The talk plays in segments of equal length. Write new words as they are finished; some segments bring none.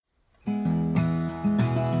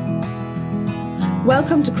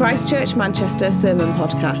Welcome to Christchurch Manchester Sermon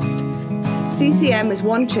Podcast. CCM is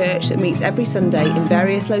one church that meets every Sunday in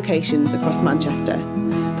various locations across Manchester.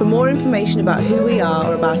 For more information about who we are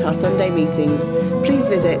or about our Sunday meetings, please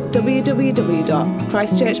visit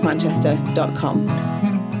www.christchurchmanchester.com.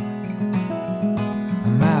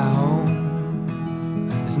 My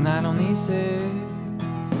home is not on this earth.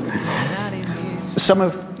 Some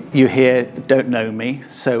of you here don't know me,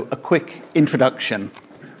 so a quick introduction.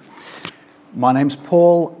 My name's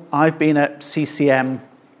Paul. I've been at CCM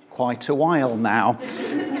quite a while now.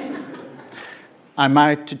 I'm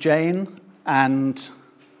married to Jane, and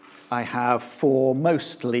I have 4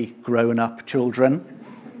 mostly grown-up children.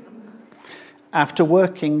 After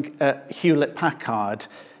working at Hewlett-Packard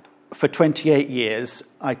for 28 years,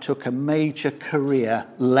 I took a major career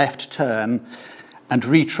left turn and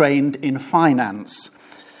retrained in finance.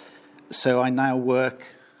 So I now work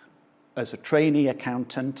as a trainee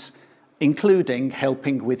accountant, including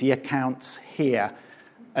helping with the accounts here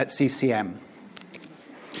at CCM.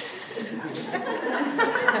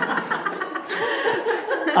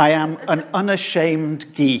 I am an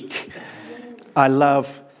unashamed geek. I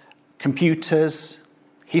love computers,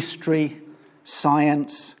 history,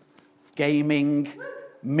 science, gaming,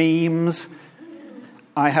 memes.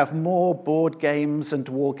 I have more board games and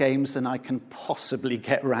war games than I can possibly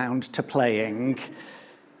get round to playing.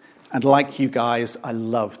 And like you guys, I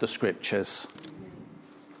love the scriptures.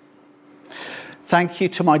 Thank you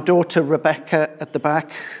to my daughter Rebecca at the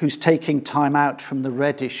back, who's taking time out from the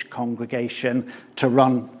Reddish congregation to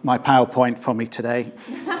run my PowerPoint for me today.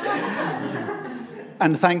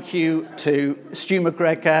 And thank you to Stu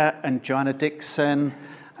McGregor and Joanna Dixon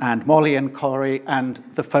and Molly and Corey and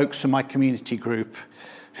the folks from my community group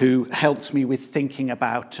who helped me with thinking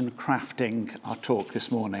about and crafting our talk this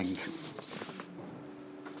morning.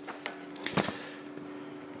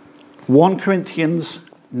 1 Corinthians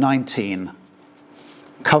 19.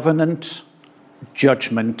 Covenant,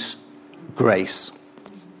 judgment, grace.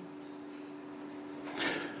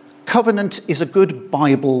 Covenant is a good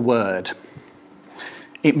Bible word.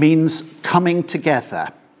 It means coming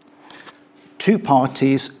together. 2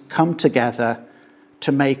 parties come together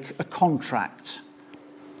to make a contract,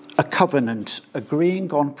 a covenant,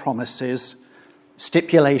 agreeing on promises,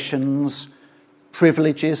 stipulations,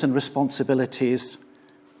 privileges and responsibilities,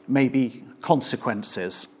 maybe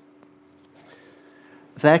consequences.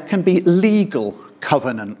 There can be legal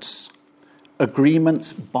covenants,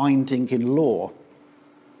 agreements binding in law.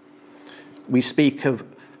 We speak of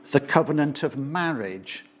the covenant of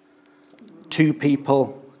marriage, 2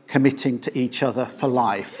 people committing to each other for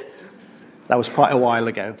life. That was quite a while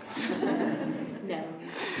ago.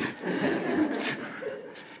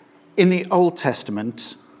 In the Old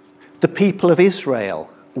Testament, the people of Israel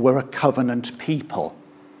were a covenant people.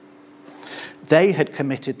 They had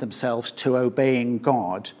committed themselves to obeying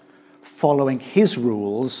God, following his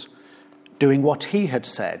rules, doing what he had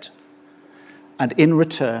said. And in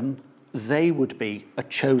return, they would be a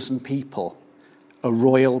chosen people, a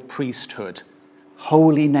royal priesthood,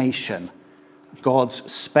 holy nation, God's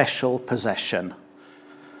special possession.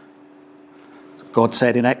 God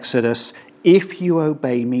said in Exodus, "If you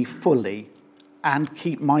obey me fully and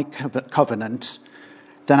keep my covenant,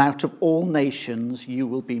 then out of all nations you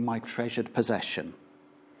will be my treasured possession.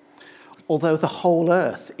 Although the whole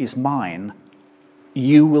earth is mine,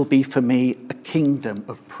 you will be for me a kingdom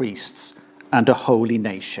of priests and a holy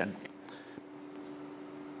nation."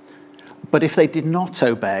 But if they did not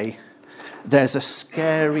obey, there's a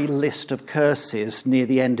scary list of curses near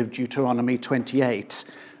the end of Deuteronomy 28,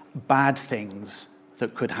 bad things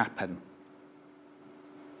that could happen.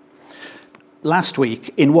 Last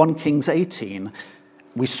week, in 1 Kings 18,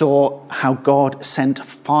 we saw how God sent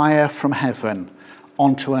fire from heaven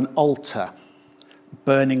onto an altar,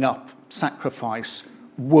 burning up sacrifice,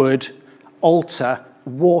 wood, altar,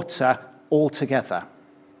 water, all together.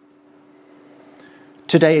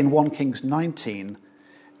 Today in 1 Kings 19,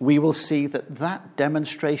 we will see that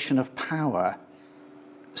demonstration of power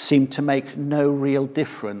seemed to make no real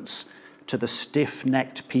difference to the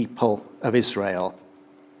stiff-necked people of Israel.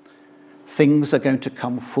 Things are going to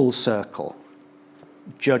come full circle.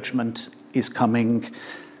 Judgment is coming.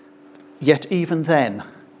 Yet even then,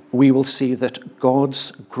 we will see that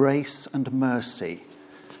God's grace and mercy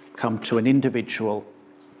come to an individual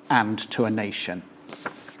and to a nation.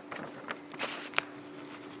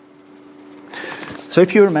 So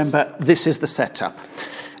if you remember, this is the setup.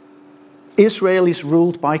 Israel is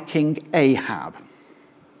ruled by King Ahab.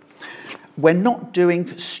 We're not doing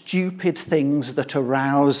stupid things that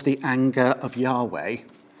arouse the anger of Yahweh.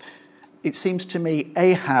 It seems to me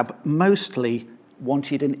Ahab mostly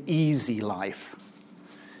wanted an easy life,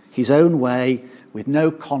 his own way, with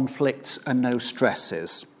no conflicts and no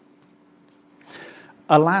stresses.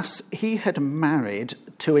 Alas, he had married,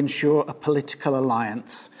 to ensure a political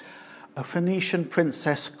alliance, a Phoenician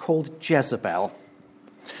princess called Jezebel.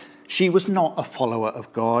 She was not a follower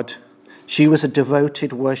of God. She was a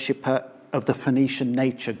devoted worshipper of the Phoenician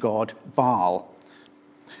nature god Baal.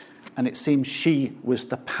 And it seems she was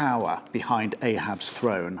the power behind Ahab's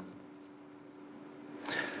throne.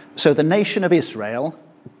 So the nation of Israel,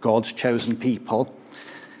 God's chosen people,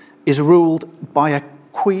 is ruled by a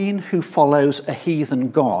queen who follows a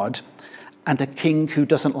heathen god and a king who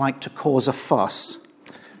doesn't like to cause a fuss.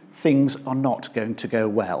 Things are not going to go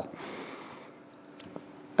well.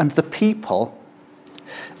 And the people,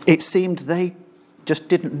 it seemed they just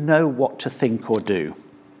didn't know what to think or do.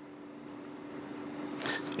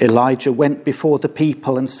 Elijah went before the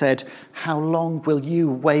people and said, "How long will you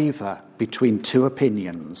waver between two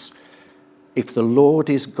opinions? If the Lord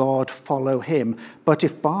is God, follow him. But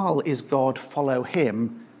if Baal is God, follow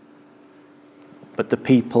him." But the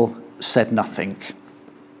people said nothing.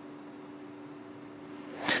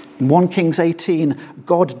 In 1 Kings 18,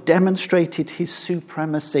 God demonstrated his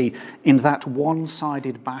supremacy in that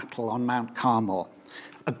one-sided battle on Mount Carmel.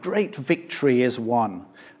 A great victory is won.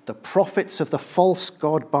 The prophets of the false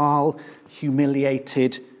god Baal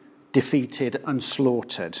humiliated, defeated, and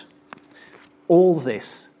slaughtered. All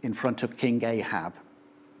this in front of King Ahab.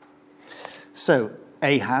 So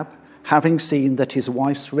Ahab, having seen that his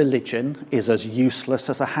wife's religion is as useless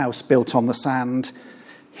as a house built on the sand,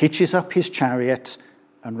 hitches up his chariot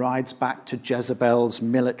and rides back to Jezebel's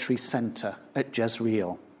military centre at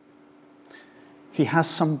Jezreel. He has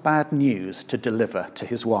some bad news to deliver to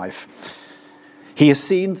his wife. He has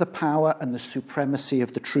seen the power and the supremacy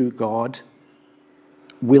of the true God.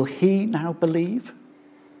 Will he now believe?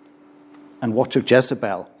 And what of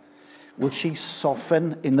Jezebel? Will she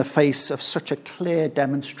soften in the face of such a clear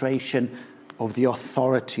demonstration of the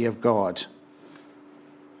authority of God?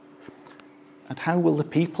 And how will the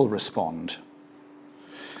people respond?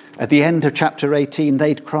 At the end of chapter 18,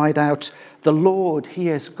 they'd cried out, "The Lord, he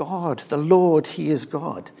is God. The Lord, he is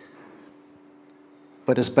God."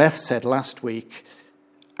 But as Beth said last week,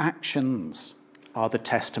 actions are the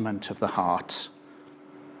testament of the heart.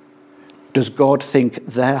 Does God think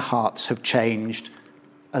their hearts have changed?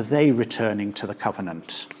 Are they returning to the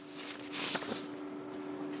covenant?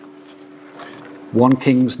 1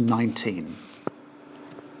 Kings 19.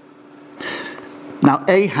 Now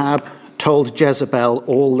Ahab told Jezebel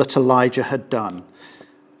all that Elijah had done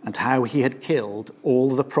and how he had killed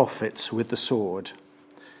all the prophets with the sword.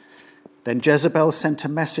 Then Jezebel sent a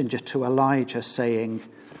messenger to Elijah saying,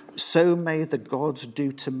 "So may the gods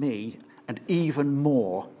do to me, and even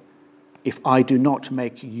more, if I do not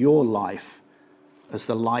make your life as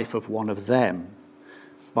the life of one of them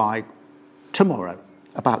by tomorrow,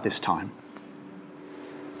 about this time."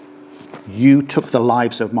 "You took the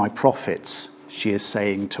lives of my prophets," she is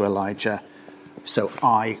saying to Elijah, "so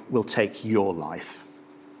I will take your life."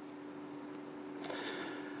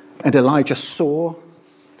 And Elijah saw,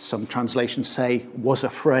 some translations say, was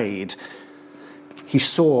afraid. He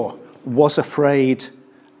saw, was afraid,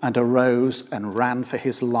 and arose and ran for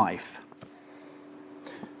his life.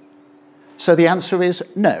 So the answer is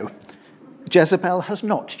no. Jezebel has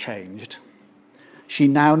not changed. She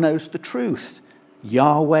now knows the truth.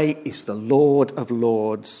 Yahweh is the Lord of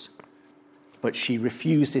lords, but she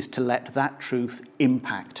refuses to let that truth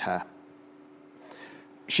impact her.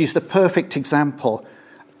 She's the perfect example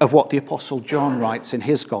of what the Apostle John writes in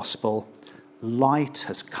his gospel. Light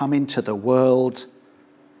has come into the world,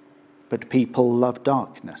 but people love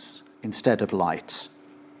darkness instead of light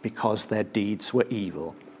because their deeds were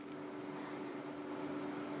evil.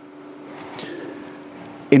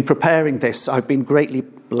 In preparing this, I've been greatly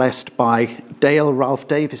blessed by Dale Ralph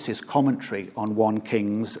Davis's commentary on 1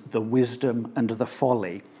 Kings, The Wisdom and the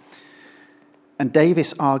Folly. And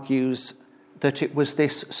Davis argues that it was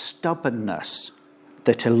this stubbornness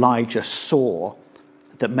that Elijah saw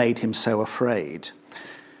that made him so afraid.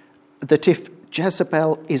 That if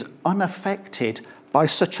Jezebel is unaffected by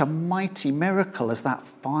such a mighty miracle as that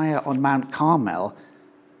fire on Mount Carmel,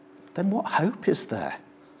 then what hope is there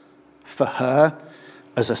for her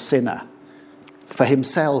as a sinner, for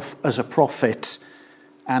himself as a prophet,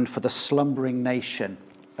 and for the slumbering nation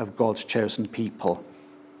of God's chosen people?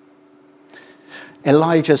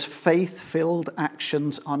 Elijah's faith-filled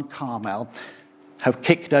actions on Carmel have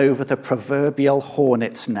kicked over the proverbial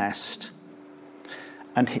hornet's nest,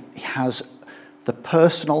 and he has the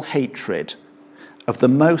personal hatred of the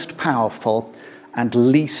most powerful and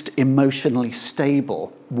least emotionally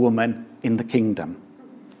stable woman in the kingdom.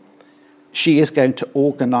 She is going to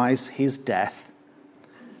organize his death,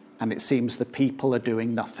 and it seems the people are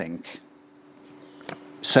doing nothing.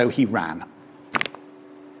 So he ran.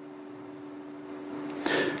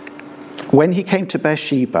 When he came to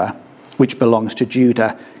Beersheba, which belongs to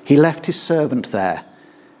Judah, he left his servant there,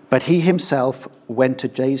 but he himself went a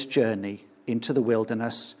day's journey into the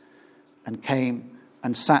wilderness and came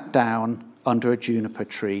and sat down under a juniper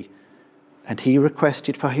tree, and he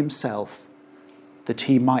requested for himself that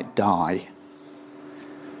he might die,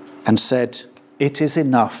 and said, "It is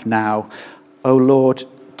enough now, O Lord,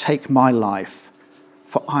 take my life,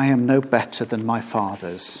 for I am no better than my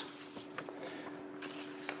fathers."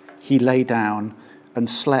 He lay down and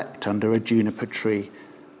slept under a juniper tree,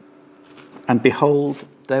 and behold,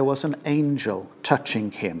 there was an angel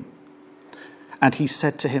touching him. And he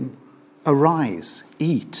said to him, "Arise,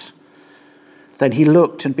 eat." Then he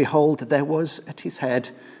looked, and behold, there was at his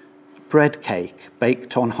head bread cake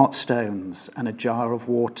baked on hot stones and a jar of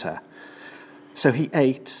water. So he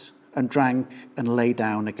ate and drank and lay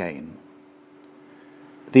down again.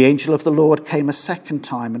 The angel of the Lord came a second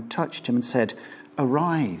time and touched him and said,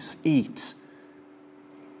 "Arise, eat,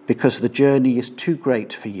 because the journey is too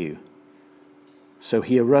great for you." So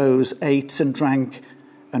he arose, ate and drank,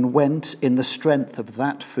 and went in the strength of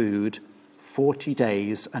that food 40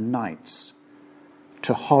 days and nights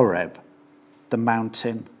to Horeb, the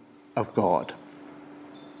mountain of God.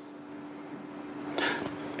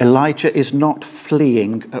 Elijah is not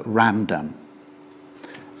fleeing at random.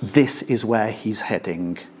 This is where he's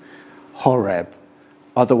heading. Horeb,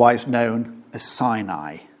 otherwise known as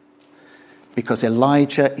Sinai, because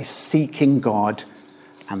Elijah is seeking God,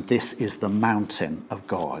 and this is the mountain of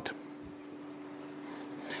God.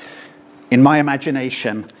 In my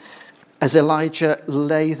imagination, as Elijah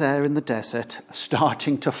lay there in the desert,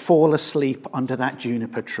 starting to fall asleep under that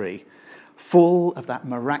juniper tree, full of that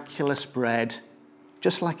miraculous bread,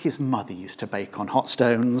 just like his mother used to bake on hot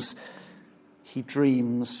stones, he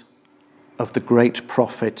dreams of the great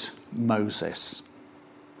prophet Moses.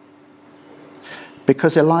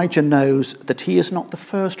 Because Elijah knows that he is not the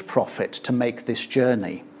first prophet to make this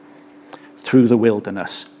journey through the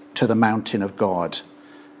wilderness to the mountain of God.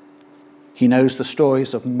 He knows the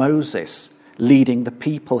stories of Moses leading the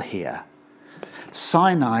people here.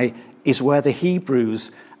 Sinai is where the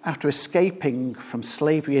Hebrews, after escaping from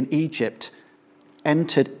slavery in Egypt,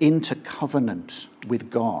 entered into covenant with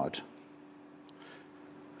God.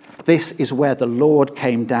 This is where the Lord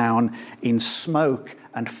came down in smoke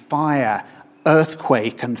and fire,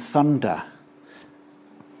 earthquake and thunder.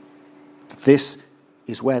 This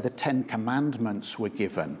is where the 10 Commandments were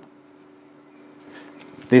given.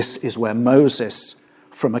 This is where Moses,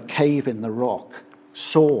 from a cave in the rock,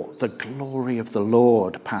 saw the glory of the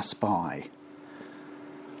Lord pass by.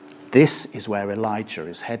 This is where Elijah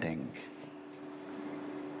is heading.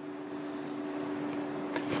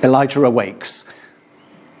 Elijah awakes.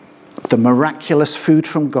 The miraculous food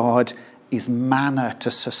from God is manna to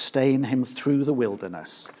sustain him through the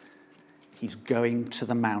wilderness. He's going to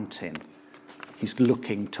the mountain. He's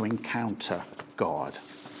looking to encounter God.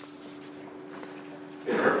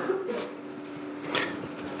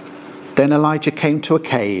 Then Elijah came to a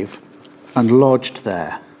cave and lodged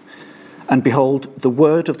there. And behold, the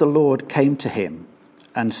word of the Lord came to him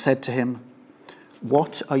and said to him,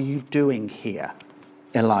 "What are you doing here,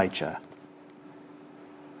 Elijah?"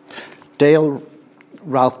 Dale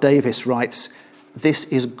Ralph Davis writes, "This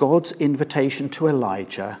is God's invitation to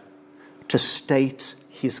Elijah to state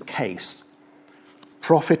his case.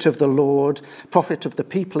 Prophet of the Lord, prophet of the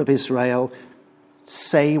people of Israel,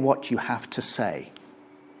 say what you have to say."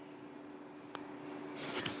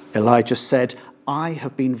 Elijah said, "I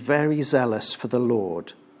have been very zealous for the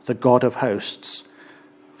Lord, the God of hosts,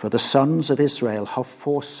 for the sons of Israel have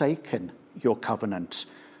forsaken your covenant,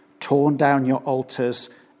 torn down your altars,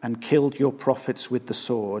 and killed your prophets with the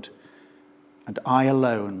sword, and I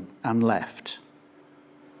alone am left,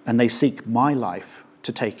 and they seek my life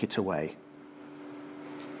to take it away."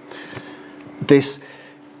 This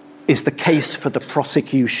is the case for the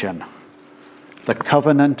prosecution, the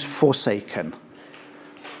covenant forsaken.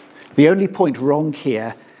 The only point wrong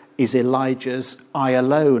here is Elijah's "I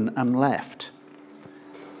alone am left,"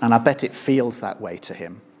 and I bet it feels that way to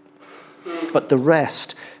him. But the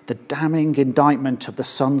rest, the damning indictment of the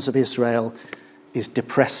sons of Israel, is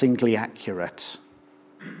depressingly accurate.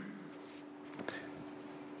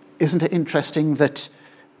 Isn't it interesting that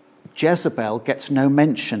Jezebel gets no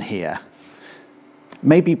mention here?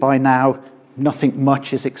 Maybe by now nothing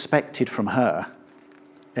much is expected from her.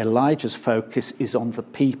 Elijah's focus is on the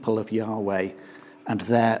people of Yahweh and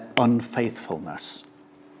their unfaithfulness.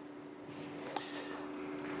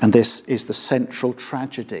 And this is the central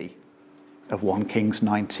tragedy of 1 Kings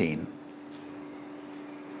 19.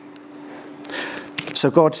 So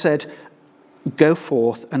God said, "Go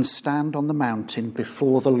forth and stand on the mountain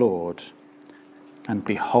before the Lord." And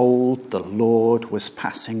behold, the Lord was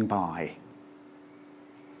passing by.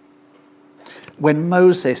 When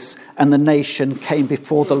Moses and the nation came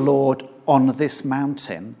before the Lord on this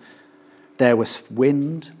mountain, there was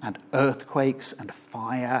wind and earthquakes and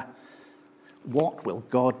fire. What will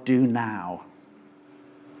God do now?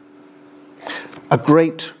 A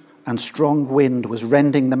great and strong wind was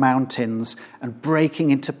rending the mountains and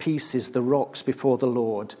breaking into pieces the rocks before the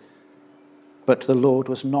Lord. But the Lord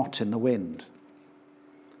was not in the wind.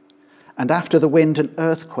 And after the wind, an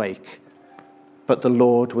earthquake, but the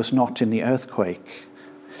Lord was not in the earthquake.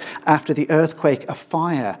 After the earthquake, a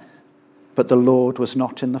fire, but the Lord was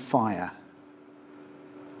not in the fire.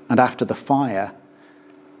 And after the fire,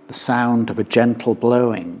 the sound of a gentle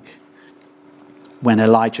blowing. When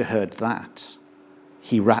Elijah heard that,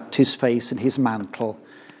 he wrapped his face in his mantle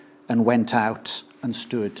and went out and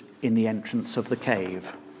stood in the entrance of the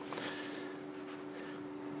cave.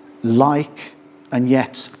 Like and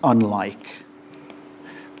yet unlike.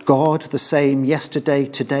 God the same yesterday,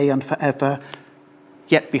 today and forever,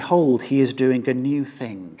 yet behold, he is doing a new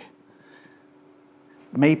thing.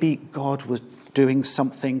 Maybe God was doing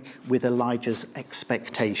something with Elijah's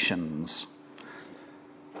expectations.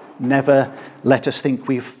 Never let us think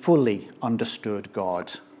we've fully understood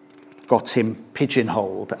God, got him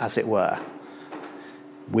pigeonholed, as it were.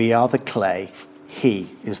 We are the clay, he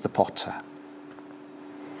is the potter.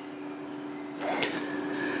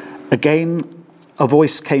 Again, a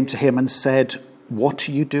voice came to him and said, "What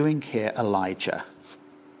are you doing here, Elijah?"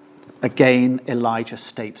 Again, Elijah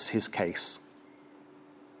states his case.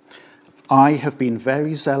 "I have been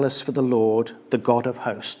very zealous for the Lord, the God of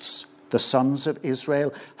hosts. The sons of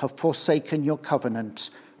Israel have forsaken your covenant,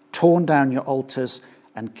 torn down your altars,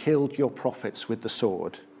 and killed your prophets with the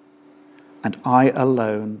sword. And I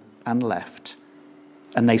alone am left,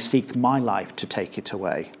 and they seek my life to take it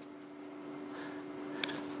away."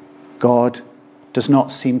 God does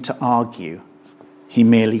not seem to argue. He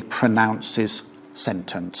merely pronounces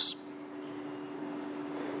sentence.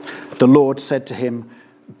 The Lord said to him,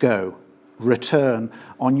 "Go, return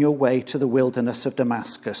on your way to the wilderness of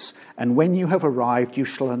Damascus, and when you have arrived, you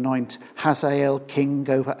shall anoint Hazael king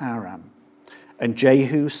over Aram, and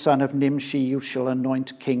Jehu son of Nimshi you shall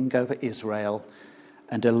anoint king over Israel,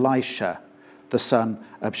 and Elisha the son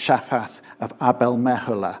of Shaphat of Abel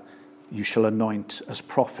Meholah you shall anoint as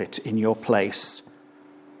prophet in your place.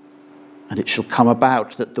 And it shall come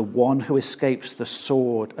about that the one who escapes the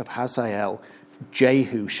sword of Hazael,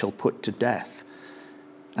 Jehu shall put to death,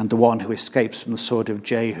 and the one who escapes from the sword of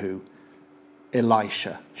Jehu,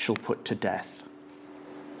 Elisha shall put to death."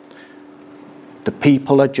 The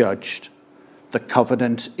people are judged, the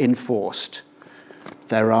covenant enforced.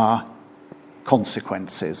 There are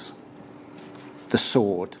consequences. The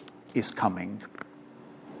sword is coming.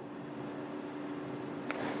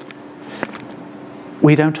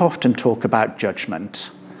 We don't often talk about judgment.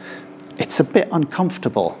 It's a bit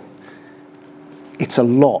uncomfortable. It's a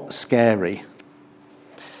lot scary.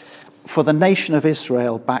 For the nation of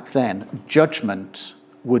Israel back then, judgment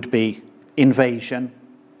would be invasion,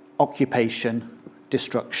 occupation,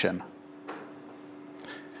 destruction.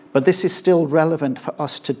 But this is still relevant for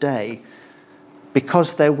us today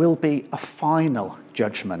because there will be a final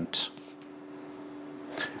judgment.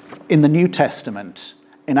 In the New Testament,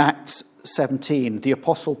 in Acts 17, the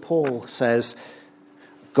Apostle Paul says,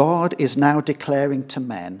 "God is now declaring to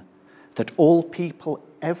men that all people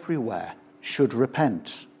everywhere should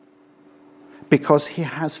repent, because he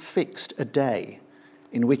has fixed a day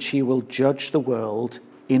in which he will judge the world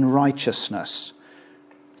in righteousness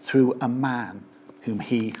through a man whom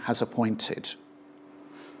he has appointed."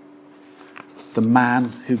 The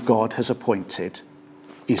man who God has appointed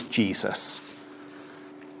is Jesus.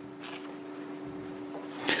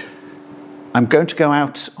 I'm going to go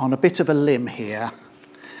out on a bit of a limb here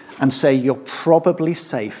and say you're probably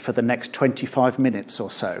safe for the next 25 minutes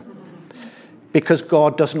or so, because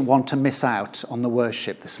God doesn't want to miss out on the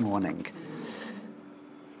worship this morning.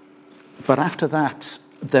 But after that,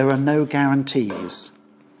 there are no guarantees.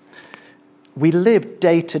 We live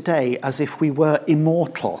day to day as if we were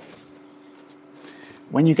immortal.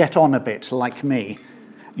 When you get on a bit, like me,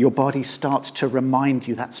 your body starts to remind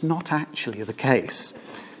you that's not actually the case.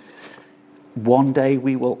 One day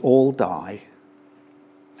we will all die,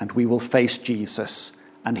 and we will face Jesus,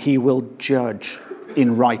 and he will judge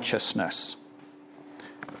in righteousness.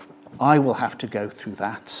 I will have to go through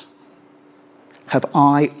that. Have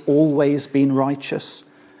I always been righteous,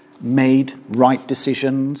 made right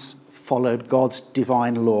decisions, followed God's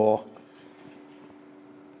divine law?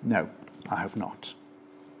 No, I have not.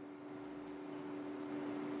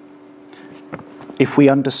 If we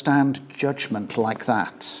understand judgment like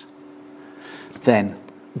that, then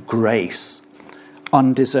grace,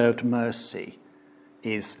 undeserved mercy,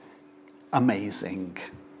 is amazing.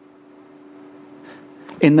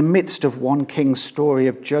 In the midst of 1 King's story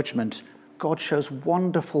of judgment, God shows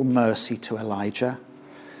wonderful mercy to Elijah.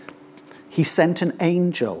 He sent an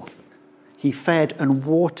angel. He fed and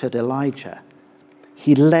watered Elijah.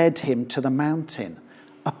 He led him to the mountain,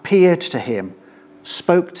 appeared to him,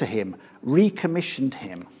 spoke to him, recommissioned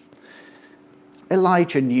him.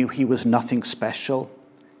 Elijah knew he was nothing special.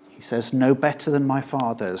 He says, no better than my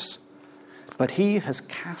fathers. But he has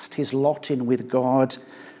cast his lot in with God,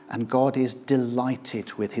 and God is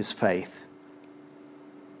delighted with his faith.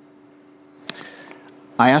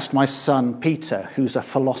 I asked my son, Peter, who's a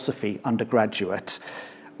philosophy undergraduate,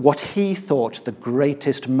 what he thought the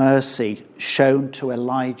greatest mercy shown to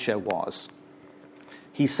Elijah was.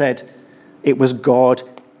 He said it was God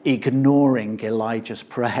ignoring Elijah's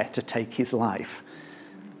prayer to take his life.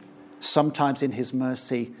 Sometimes in his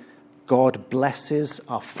mercy, God blesses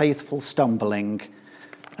our faithful stumbling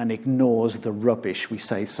and ignores the rubbish we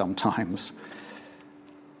say sometimes.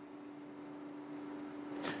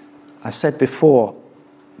 I said before,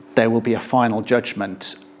 there will be a final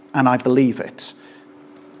judgment, and I believe it.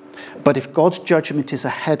 But if God's judgment is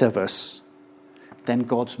ahead of us, then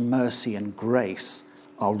God's mercy and grace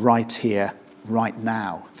are right here, right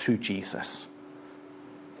now, through Jesus.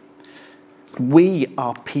 We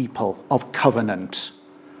are people of covenant,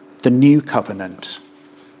 the new covenant.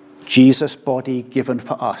 Jesus' body given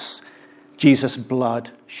for us, Jesus'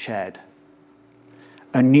 blood shed.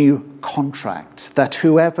 A new contract that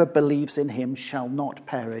whoever believes in him shall not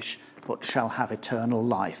perish, but shall have eternal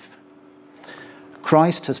life.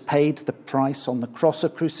 Christ has paid the price on the cross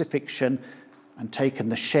of crucifixion and taken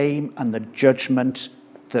the shame and the judgment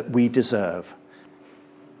that we deserve.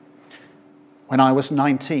 When I was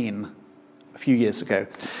 19, a few years ago,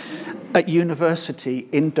 at university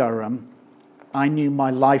in Durham, I knew my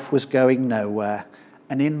life was going nowhere,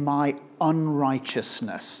 and in my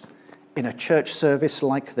unrighteousness, in a church service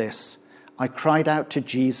like this, I cried out to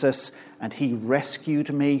Jesus, and he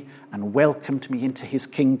rescued me and welcomed me into his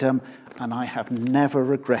kingdom, and I have never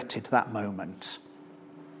regretted that moment.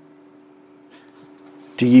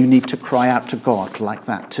 Do you need to cry out to God like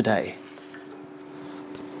that today?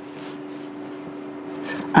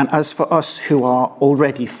 And as for us who are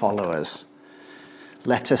already followers,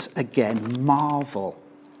 let us again marvel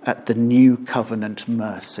at the new covenant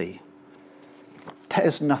mercy.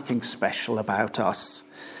 There's nothing special about us,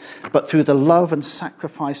 but through the love and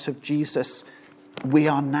sacrifice of Jesus, we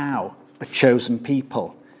are now a chosen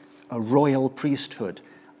people, a royal priesthood,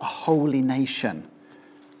 a holy nation,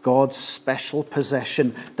 God's special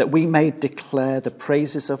possession, that we may declare the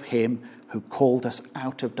praises of him who called us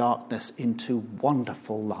out of darkness into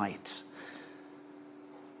wonderful light.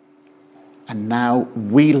 And now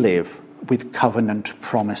we live with covenant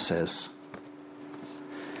promises.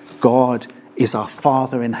 God is our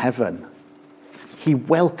Father in heaven. He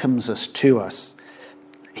welcomes us to us.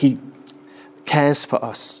 He cares for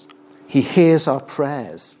us. He hears our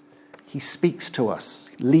prayers. He speaks to us,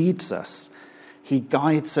 leads us. He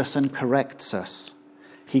guides us and corrects us.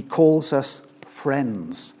 He calls us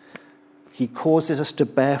friends. He causes us to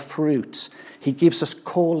bear fruit. He gives us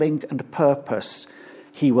calling and purpose.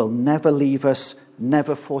 He will never leave us,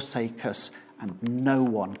 never forsake us, and no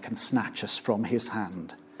one can snatch us from his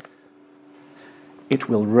hand. It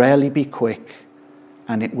will rarely be quick,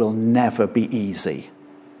 and it will never be easy.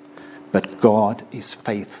 But God is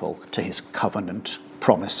faithful to his covenant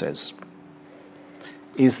promises.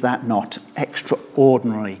 Is that not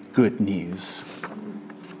extraordinary good news?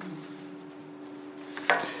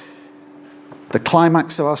 The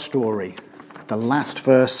climax of our story, the last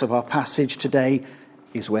verse of our passage today,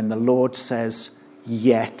 is when the Lord says,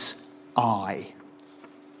 "Yet I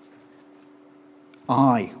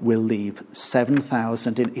will leave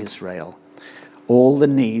 7,000 in Israel, all the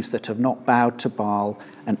knees that have not bowed to Baal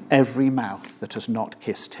and every mouth that has not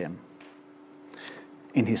kissed him."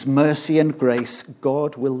 In his mercy and grace,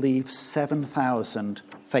 God will leave 7,000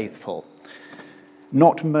 faithful.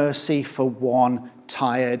 Not mercy for one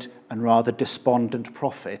tired and rather despondent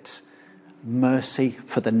prophet, mercy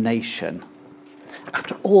for the nation.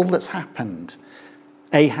 After all that's happened,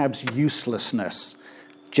 Ahab's uselessness,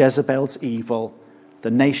 Jezebel's evil,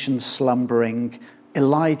 the nation's slumbering,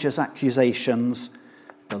 Elijah's accusations,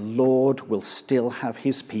 The Lord will still have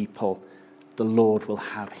his people. The Lord will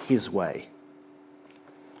have his way.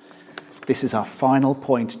 This is our final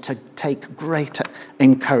point to take great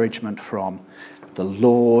encouragement from. The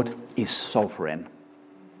Lord is sovereign.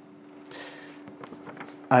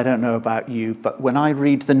 I don't know about you, but when I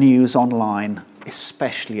read the news online,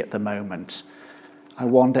 especially at the moment, I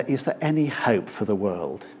wonder, is there any hope for the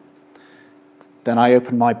world? Then I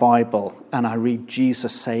open my Bible and I read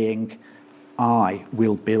Jesus saying, I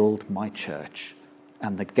will build my church,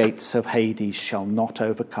 and the gates of Hades shall not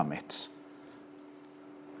overcome it.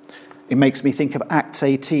 It makes me think of Acts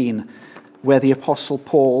 18, where the Apostle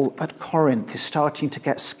Paul at Corinth is starting to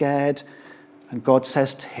get scared, and God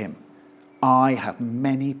says to him, I have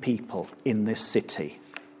many people in this city.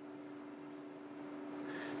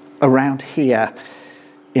 Around here,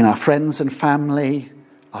 in our friends and family,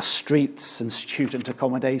 our streets and student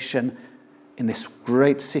accommodation, in this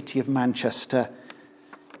great city of Manchester,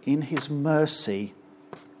 in his mercy,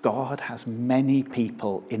 God has many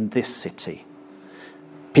people in this city.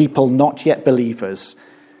 People not yet believers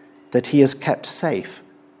that he has kept safe,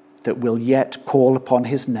 that will yet call upon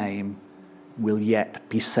his name, will yet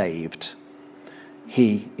be saved.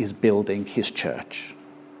 He is building his church.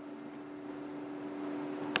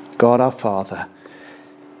 God our Father,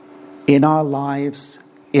 in our lives,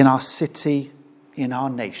 in our city, in our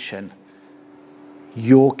nation,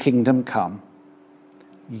 your kingdom come,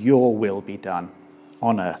 your will be done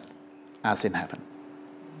on earth as in heaven.